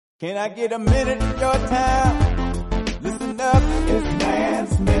Can I get a minute of your time? Listen up, it's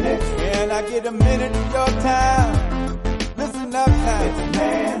Man's Minute. Can I get a minute of your time? Listen up now, it's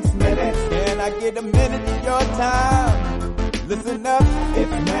Man's Minute. Can I get a minute of your time? Listen up, it's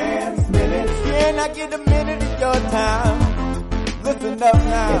Man's Minute. Can I get a minute of your time? Listen up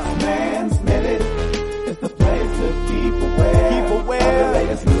now, it's Man's Minute. It's the place to keep aware of the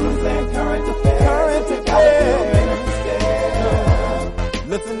latest news and current affairs.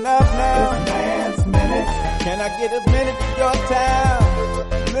 Listen up now, it's Man's Minute. Can I get a minute of your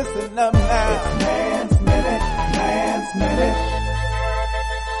time? Listen up now, it's Man's Minute, Man's Minute.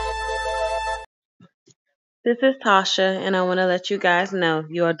 This is Tasha, and I want to let you guys know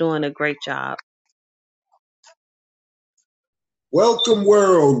you are doing a great job. Welcome,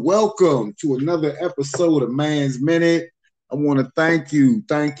 world. Welcome to another episode of Man's Minute. I want to thank you,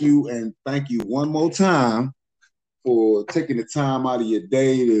 and thank you one more time for taking the time out of your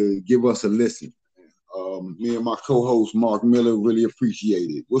day to give us a listen. Me and my co-host, Mark Miller, really appreciate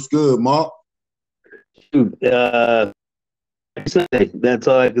it. What's good, Mark? Sunday. That's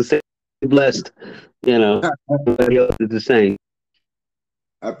all I can say. Blessed. Nobody else is the same.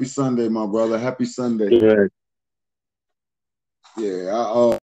 Happy Sunday, my brother. Happy Sunday. Right.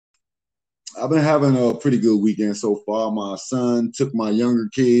 Yeah, I've been having a pretty good weekend so far. My son took my younger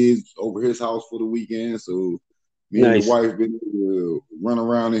kids over his house for the weekend, so me and the wife been able to run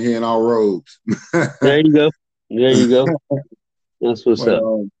around in here in our robes. There you go. That's what's up.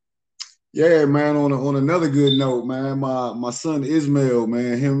 Yeah, man. On another good note, man, my son Ismail,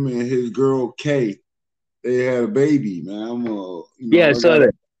 man, him and his girl Kay, they had a baby, man. I saw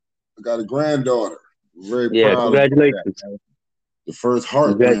that. I got a granddaughter. Very proud. Congratulations. Of that. The first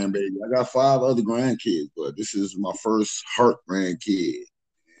heart grandbaby. I got 5 other grandkids, but this is my first heart grandkid.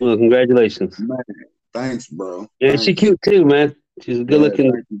 Well, congratulations. Man, thanks, bro. Yeah, she's cute too, man. She's a good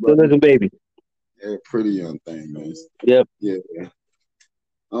looking baby. Yeah, pretty young thing, man. Yep. Yeah.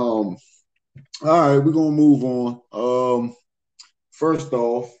 All right, we're gonna move on. First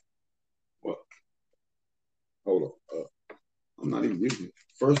off, hold on. I'm not even using it.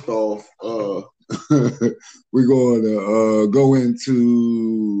 First off, we're going to go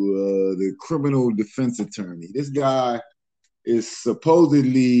into the criminal defense attorney. This guy is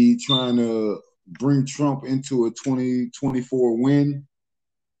supposedly trying to bring Trump into a 2024 win.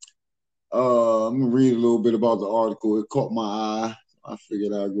 I'm going to read a little bit about the article. It caught my eye. I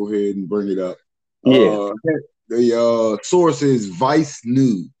figured I'd go ahead and bring it up. Yeah. The source is Vice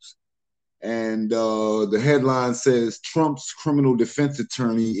News. And the headline says, Trump's criminal defense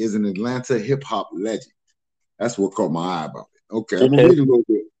attorney is an Atlanta hip-hop legend. That's what caught my eye about it. Okay, I'm going to read a little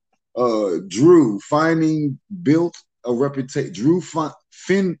bit. Drew built a reputation.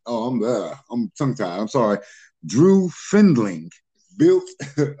 I'm tongue-tied. I'm sorry. Drew Findling built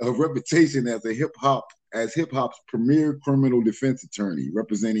a reputation as hip-hop's premier criminal defense attorney,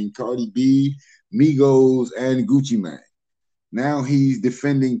 representing Cardi B, Migos, and Gucci Mane. Now he's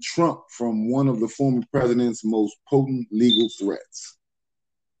defending Trump from one of the former president's most potent legal threats.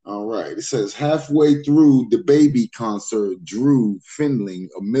 All right. It says, halfway through the baby concert, Drew Findling,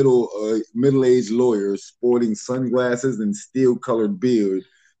 a middle-aged lawyer sporting sunglasses and steel-colored beard,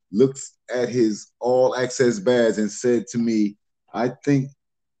 looks at his all-access badge and said to me, I think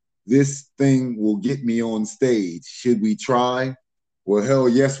this thing will get me on stage. Should we try? Well, hell,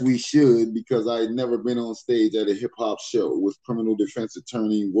 yes, we should, because I had never been on stage at a hip-hop show with criminal defense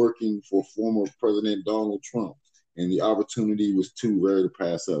attorney working for former President Donald Trump, and the opportunity was too rare to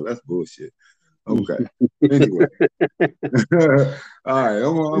pass up. That's bullshit. Okay. Anyway. All right,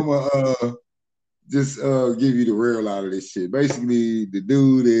 I'm gonna just give you the real out of this shit. Basically, the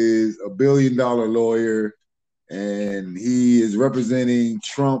dude is a $1 billion lawyer, and he is representing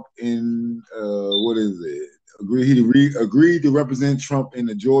Trump in, He agreed to represent Trump in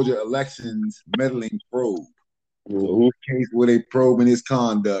the Georgia elections meddling probe. Mm-hmm. Case where they probing his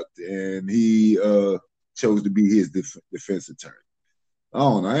conduct, and he chose to be his defense attorney. I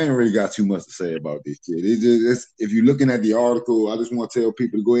don't know. I ain't really got too much to say about this shit. If you're looking at the article, I just want to tell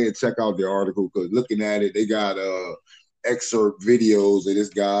people to go ahead and check out the article, because looking at it, they got excerpt videos of this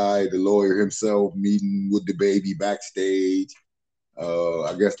guy, the lawyer himself, meeting with the baby backstage.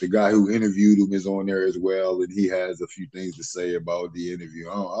 I guess the guy who interviewed him is on there as well, and he has a few things to say about the interview.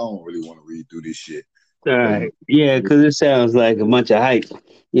 I don't really want to read through this shit. All right. Yeah, because it sounds like a bunch of hype.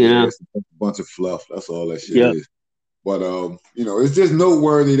 It's a bunch of fluff. That's all that shit is. But it's just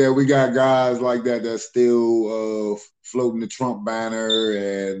noteworthy that we got guys like that that's still floating the Trump banner,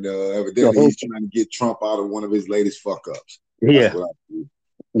 and evidently he's trying to get Trump out of one of his latest fuck ups. Yeah.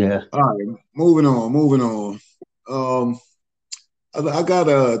 Yeah. All right. Moving on. I got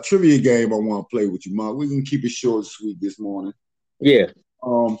a trivia game I want to play with you, Mark. We're gonna keep it short and sweet this morning. Yeah.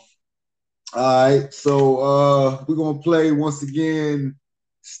 All right, so we're gonna play once again,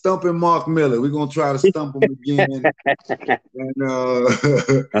 stumping Mark Miller. We're gonna try to stump him again, and All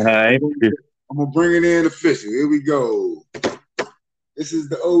right. I'm gonna bring it in official. Here we go. This is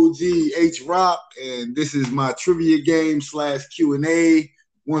the OG H Rock, and this is my trivia game / Q&A.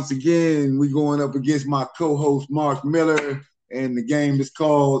 Once again, we're going up against my co-host Mark Miller, and the game is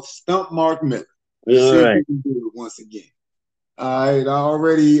called Stump Mark Miller. All right. We can do it once again. All right, I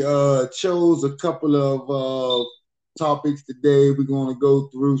already chose a couple of topics today. We're going to go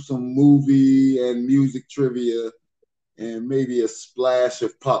through some movie and music trivia and maybe a splash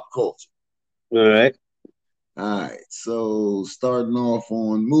of pop culture. All right. All right, so starting off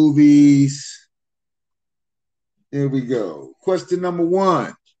on movies. Here we go. Question number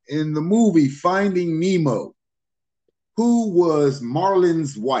 1. In the movie Finding Nemo, who was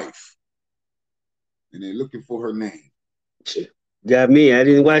Marlin's wife? And they're looking for her name. Got me. I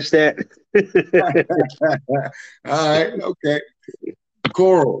didn't watch that. All right, okay.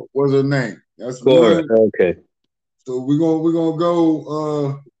 Coral was her name. That's Coral. one. Okay. So we're gonna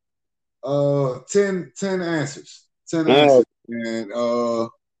go 10 answers. 10 answers. And we're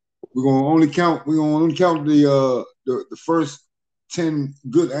gonna only count the first 10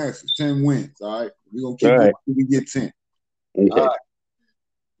 good answers, 10 wins. All right. We're gonna keep going until we get 10. Okay. All right.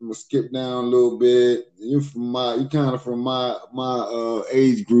 I'm gonna skip down a little bit. You're kind of from my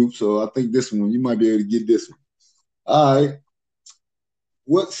age group, so I think this one you might be able to get this one. All right.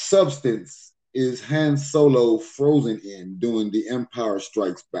 What substance is Han Solo frozen in during The Empire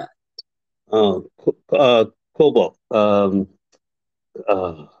Strikes Back? Cobalt. Damn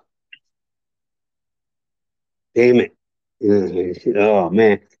it. Oh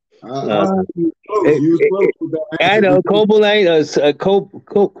man. I know Cobalite.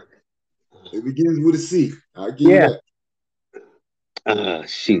 Coke. It begins with a C. I'll give you that.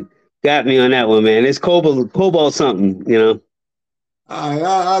 Shoot. Got me on that one, man. It's cobalt something, you know.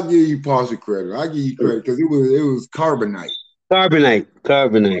 I'll give you partial credit. I'll give you credit because it was carbonite. Carbonite.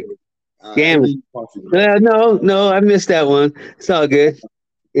 Damn it. No, I missed that one. It's all good.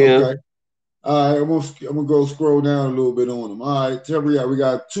 Yeah. Okay. All right, I'm gonna go scroll down a little bit on them. All right, tell me, we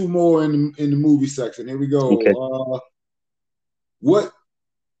got 2 more in the movie section. Here we go. Okay. What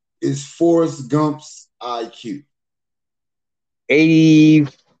is Forrest Gump's IQ? 80.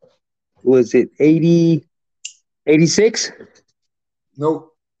 Was it 80? 86?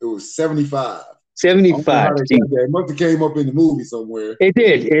 Nope, it was 75. 75. It must have came up in the movie somewhere. It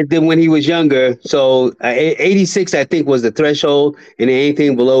did. It did when he was younger. So 86, I think, was the threshold, and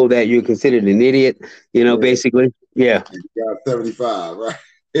anything below that, you're considered an idiot. You know, basically. Yeah. You got 75, right?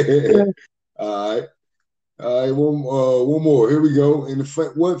 Yeah. All right. One more. Here we go.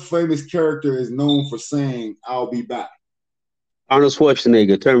 What famous character is known for saying "I'll be back"? Arnold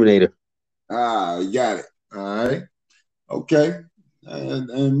Schwarzenegger, Terminator. You got it. All right. Okay.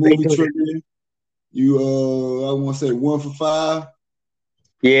 And movie trivia. You I want to say 1 for 5.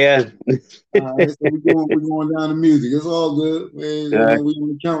 Yeah. All right, so we're going down to music. It's all good. We're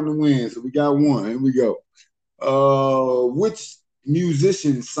only counting the wins, so we got 1. Here we go. Which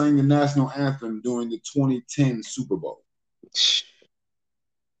musician sang the national anthem during the 2010 Super Bowl?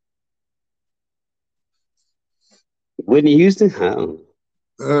 Whitney Houston? I don't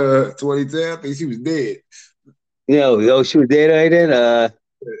know. 2010. I think she was dead. No, she was dead right then.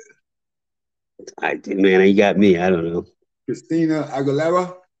 Man, you got me. I don't know. Christina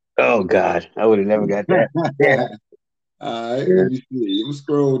Aguilera. Oh God, I would have never got that. Yeah. All right, let me see. Let me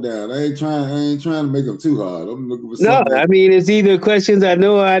scroll down. I ain't trying to make them too hard. I'm looking for something. No, I mean it's either questions I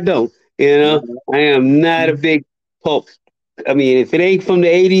know or I don't. You know, I am not a big pop. I mean, if it ain't from the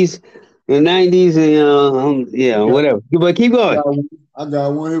 80s, the 90s, whatever. But keep going. I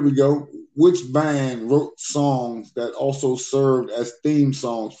got one. Here we go. Which band wrote songs that also served as theme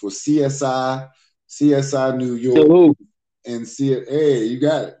songs for CSI New York, and Hey, you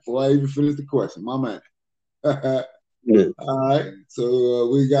got it. Before I even finish the question, my man. Yeah. All right, so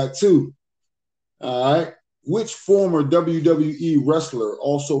we got 2. All right. Which former WWE wrestler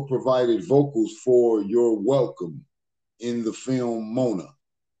also provided vocals for "You're Welcome" in the film Mona?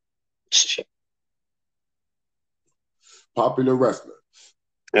 Popular wrestler.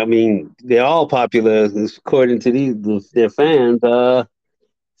 I mean, they're all popular according to their fans. I'll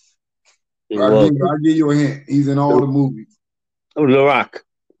give you a hint. He's in all the movies. Oh, The Rock.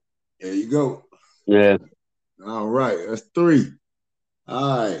 There you go. Yeah. All right, that's 3.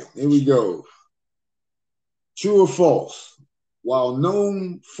 All right, here we go. True or false? While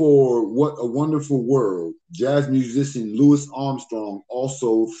known for What a Wonderful World, jazz musician Louis Armstrong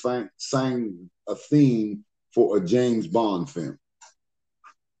also sang a theme for a James Bond film.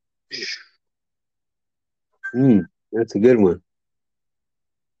 That's a good one.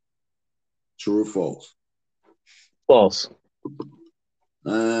 True or false? False.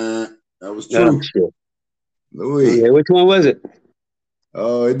 That was Oh, true. shit. Louis. Okay, which one was it?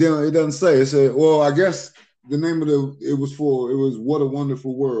 Oh, it doesn't say. It said, well, I guess the name of it was What a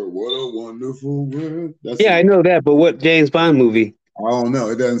Wonderful World. What a Wonderful World. Yeah, I know that, but what James Bond movie? I don't know.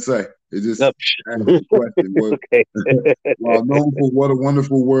 It doesn't say. It just Oh. asked the question. Okay. While known for What a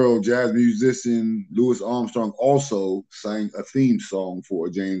Wonderful World, jazz musician Louis Armstrong also sang a theme song for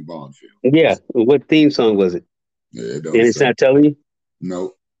a James Bond film. Yeah, what theme song was it? Yeah, it And it's not telling you?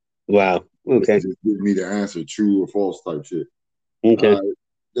 No. Wow. Okay. It just gives me the answer, true or false type shit. Okay. All right.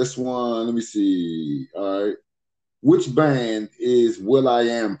 This one, let me see. All right. Which band is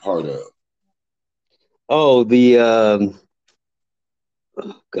will.i.am part of? Oh, the oh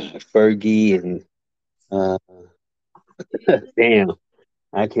God, Fergie and damn,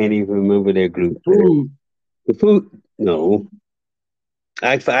 I can't even remember their group. Food. The Food? No,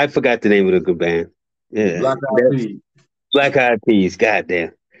 I forgot the name of the good band. Yeah, Black Eyed Peas. Black Eyed Peas.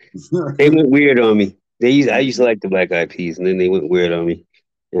 Goddamn, they went weird on me. I used to like the Black Eyed Peas, and then they went weird on me.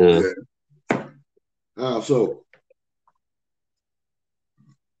 Yeah. So,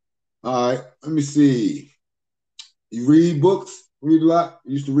 all right. Let me see. You read books? Read a lot?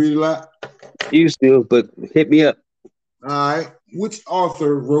 You used to read a lot? Used to, but hit me up. All right. Which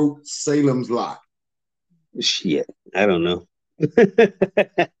author wrote Salem's Lot? Shit, I don't know. All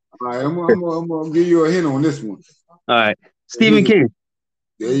right, I'm gonna give you a hint on this one. All right, Stephen King.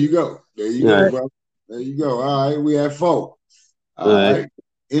 There you go. There you go, bro. There you go. All right, we have 4. All right.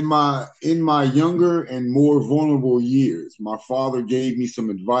 In my younger and more vulnerable years, my father gave me some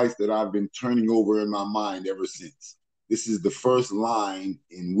advice that I've been turning over in my mind ever since. This is the first line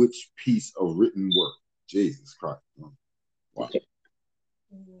in which piece of written work? Jesus Christ. Wow.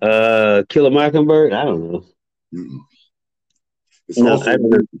 Kill a Mockingbird? I don't know. It's also I don't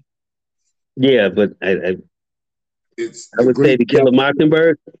know. Yeah, but I would say to Kill a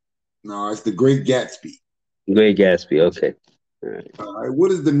Mockingbird. No, it's The Great Gatsby. Great Gatsby. Okay. All right. All right.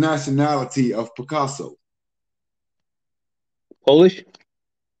 What is the nationality of Picasso? Polish.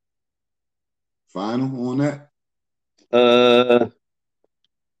 Final on that?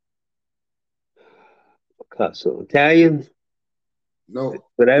 Picasso. Italian? No.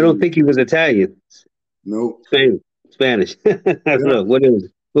 But I don't think he was Italian. No. Spanish. I don't know. What is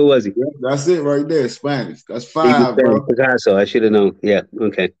it? Who was he? Yeah, that's it right there. Spanish. That's 5, bro. Picasso. I should have known. Yeah.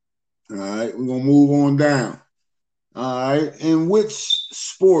 Okay. All right. We're going to move on down. All right. In which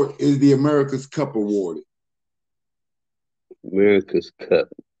sport is the America's Cup awarded? America's Cup.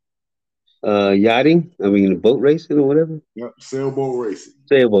 Yachting? I mean, boat racing or whatever? Yep. Sailboat racing.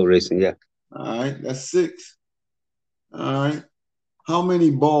 Sailboat racing, yeah. All right. That's 6. All right. How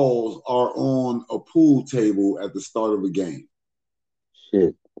many balls are on a pool table at the start of a game?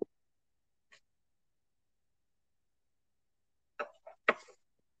 Shit.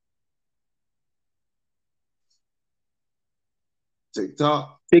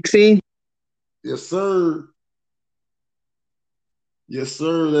 TikTok. 16? Yes, sir. Yes,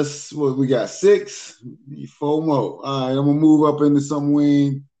 sir. That's what we got. 6. 4 more. All right. I'm gonna move up into something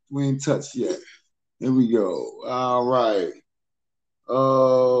we ain't touched yet. Here we go. All right.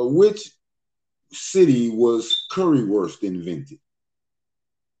 Which city was currywurst invented?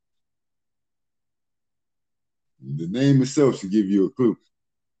 The name itself should give you a clue.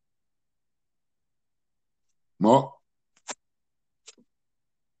 Mark?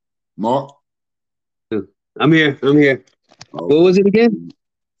 I'm here. Okay. What was it again?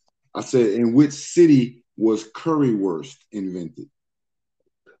 I said, in which city was currywurst invented?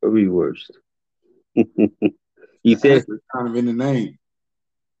 Currywurst. You said kind of in the name.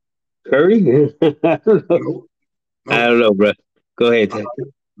 Curry? I don't know. Nope. I don't know, bro. Go ahead.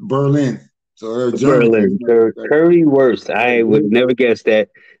 Berlin. So Berlin. Currywurst. I would never guess that.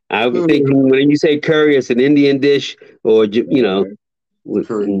 I was thinking when you say curry, it's an Indian dish, or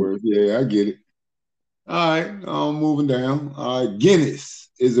currywurst. Yeah, I get it. All right, I'm moving down. Guinness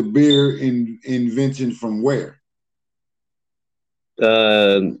is a beer invention from where?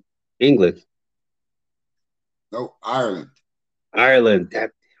 England. No, Ireland. Ireland.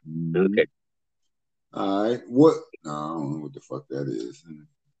 Okay. All right. What? No, I don't know what the fuck that is.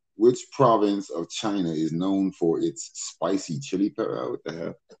 Which province of China is known for its spicy chili pepper? What the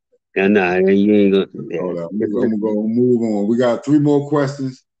hell? Nah, you ain't gonna. I'm gonna go move on. We got 3 more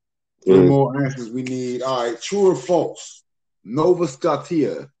questions. 3 more answers we need. All right. True or false? Nova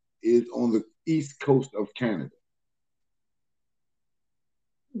Scotia is on the east coast of Canada.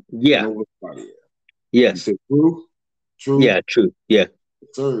 Yeah. Nova Scotia. Yes. You said true? True? Yeah, true. Yeah.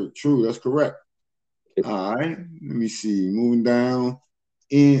 Sir, true. That's correct. All right. Let me see. Moving down.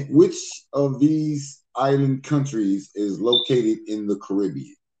 In which of these island countries is located in the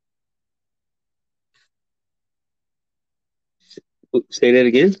Caribbean? Say that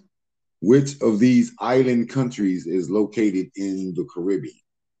again. Which of these island countries is located in the Caribbean?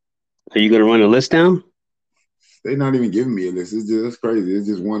 Are you going to run a list down? They're not even giving me a list. It's just crazy. It's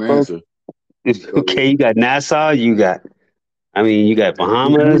just one answer. Okay, you got Nassau. You got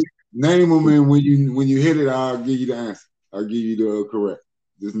Bahamas. Name them, and when you hit it, I'll give you the answer. I'll give you the correct.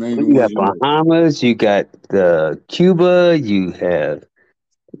 Just name them. You got Bahamas. You got Cuba. You have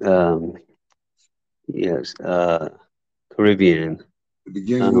Caribbean. It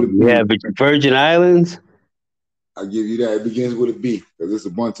begins with a B. You have Virgin Islands. I'll give you that. It begins with a B because there's a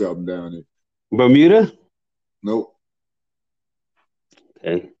bunch of them down there. Bermuda? Nope.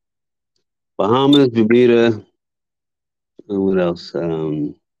 Okay. Bahamas, Bermuda. What else?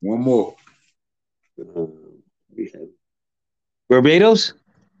 One more. We have Barbados?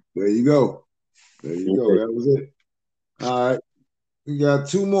 There you go. There you go. That was it. All right. We got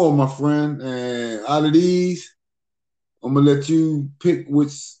two more, my friend. And out of these, I'm gonna let you pick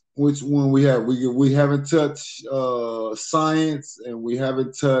which one we have. We haven't touched science and we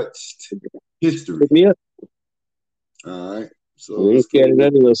haven't touched history. Yeah. All right. So let's get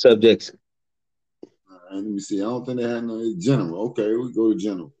another little subjects. All right, let me see. I don't think they had no general. Okay, we go to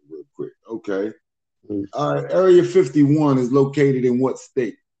general real quick. Okay. All right. Area 51 is located in what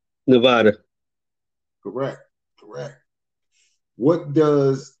state? Nevada. Correct. What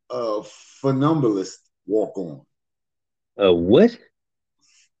does a funambulist walk on? A what?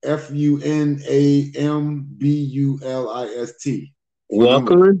 Funambulist.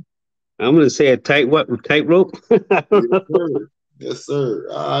 Walk on? I'm going to say a tightrope. Yes, sir.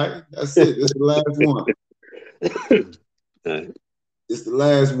 All right. That's it. This is the last one. It's the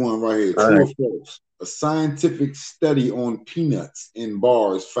last one right here. True or false? A scientific study on peanuts in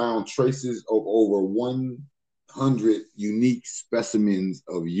bars found traces of over 100 unique specimens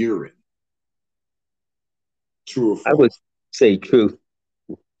of urine. True or false? I would say true.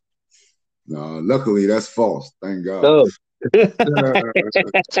 No, luckily that's false. Thank God. Oh.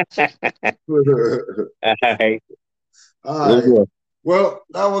 All right. Well,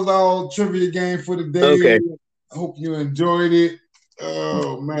 that was our trivia game for the day. Okay. I hope you enjoyed it.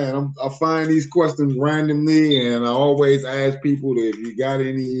 Oh man, I find these questions randomly, and I always ask people that if you got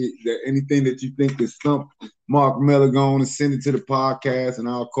anything that you think is stump Mark Miller, go on and send it to the podcast, and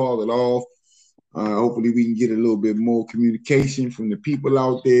I'll call it off. Hopefully, we can get a little bit more communication from the people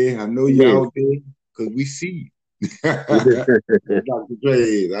out there. I know you're out there because we see you. Dr.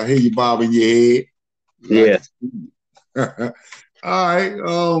 Dre, I hear you bobbing your head. Yeah. All right.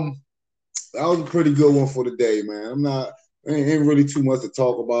 That was a pretty good one for the day, man. Ain't really too much to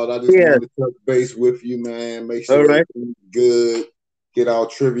talk about. I just wanted to touch base with you, man. Make sure everything's good. Get our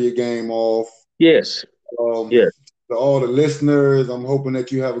trivia game off. Yes. To all the listeners, I'm hoping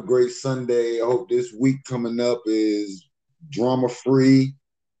that you have a great Sunday. I hope this week coming up is drama-free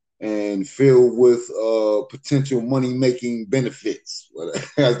and filled with potential money-making benefits. Well,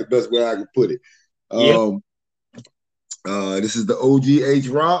 that's the best way I can put it. This is the OGH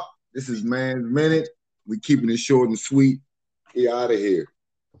Rock. This is Man's Minute. We keeping it short and sweet. We out of here.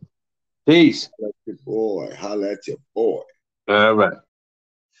 Peace. Holla at your boy. All right.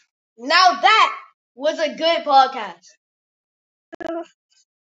 Now that was a good podcast.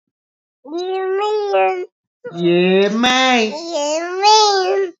 Yeah, man.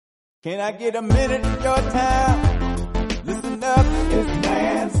 Can I get a minute of your time? Listen up, it's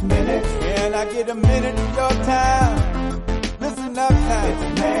Man's Minute. Can I get a minute of your time? Listen up now,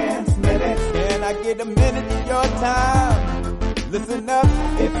 it's Man's Minute. Can I get a minute of your time? Listen up,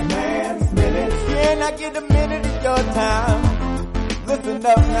 it's Man's Minute. Can I get a minute of your time? Listen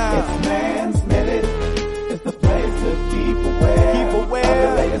up now, it's Man's Minute. It's the place to keep aware of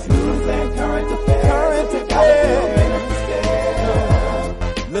the latest news and current affairs.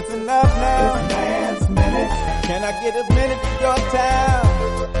 Listen up now, it's Man's Minute. Can I get a minute of your time?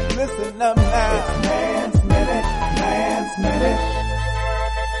 Listen up now, it's Man's Minute.